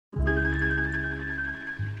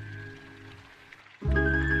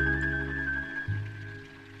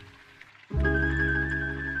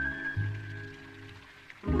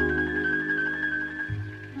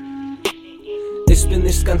Ich bin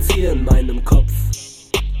nicht ganz hier in meinem Kopf,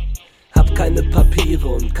 hab keine Papiere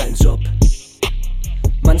und keinen Job.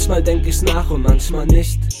 Manchmal denk ich nach und manchmal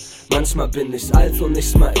nicht. Manchmal bin ich also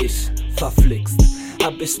nicht mal ich, verflixt.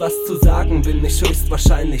 Hab ich was zu sagen, bin ich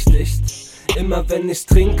höchstwahrscheinlich dicht. Immer wenn ich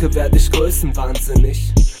trinke, werd ich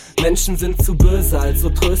größenwahnsinnig. Menschen sind zu böse,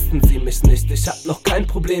 also trösten sie mich nicht. Ich hab noch kein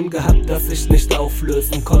Problem gehabt, das ich nicht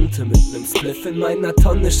auflösen konnte. Mit nem Spliff in meiner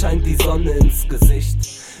Tonne scheint die Sonne ins Gesicht.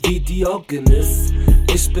 Wie Diogenes,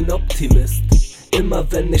 ich bin Optimist.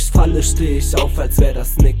 Immer wenn ich falle, steh ich auf, als wär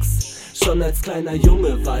das nix. Schon als kleiner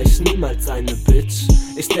Junge war ich niemals eine Bitch.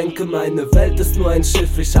 Ich denke, meine Welt ist nur ein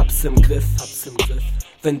Schiff, ich hab's im Griff.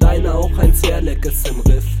 Wenn deine auch eins wär, leck es im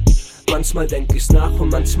Riff. Manchmal denk ich nach und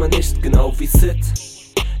manchmal nicht, genau wie Sid.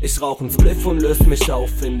 Ich rauch 'n Spliff und löse mich auf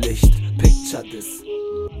in Licht. Picture this.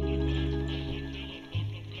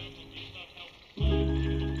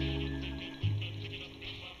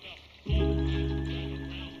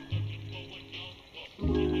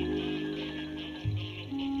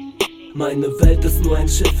 Meine Welt ist nur ein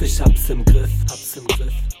Schiff, ich hab's im Griff.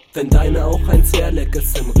 Wenn deine auch eins wär, leck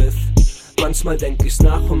es im Riff. Manchmal denk ich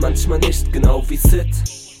nach und manchmal nicht, genau wie Sid.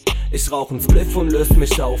 Ich rauch 'n Spliff und löse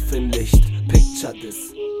mich auf in Licht. Picture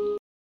this.